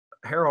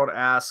Harold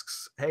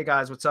asks, hey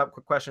guys, what's up?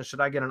 Quick question.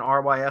 Should I get an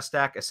RYS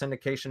stack, a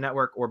syndication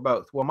network, or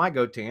both? Well, my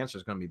go-to answer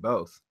is going to be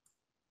both.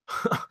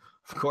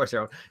 Of course,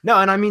 Harold. No,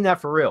 and I mean that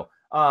for real.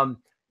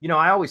 You know,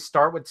 I always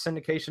start with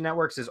syndication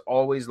networks is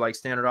always like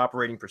standard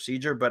operating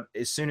procedure. But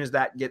as soon as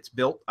that gets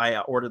built, I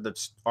order the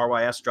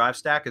RYS drive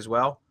stack as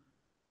well.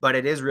 But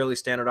it is really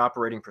standard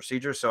operating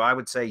procedure. So I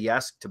would say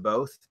yes to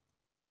both.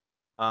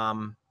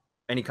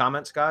 Any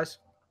comments, guys?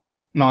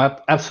 No,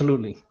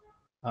 absolutely.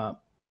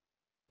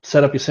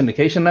 Set up your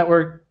syndication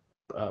network,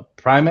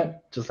 prime it,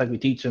 just like we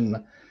teach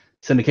in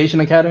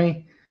Syndication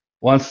Academy.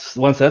 Once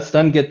that's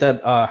done, get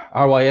that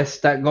RYS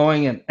stack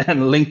going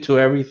and link to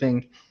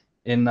everything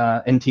in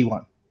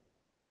T1.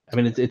 I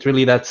mean, it's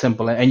really that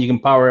simple, and you can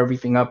power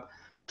everything up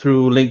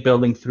through link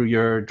building through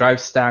your drive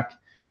stack,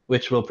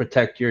 which will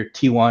protect your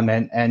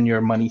T1 and your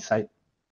money site.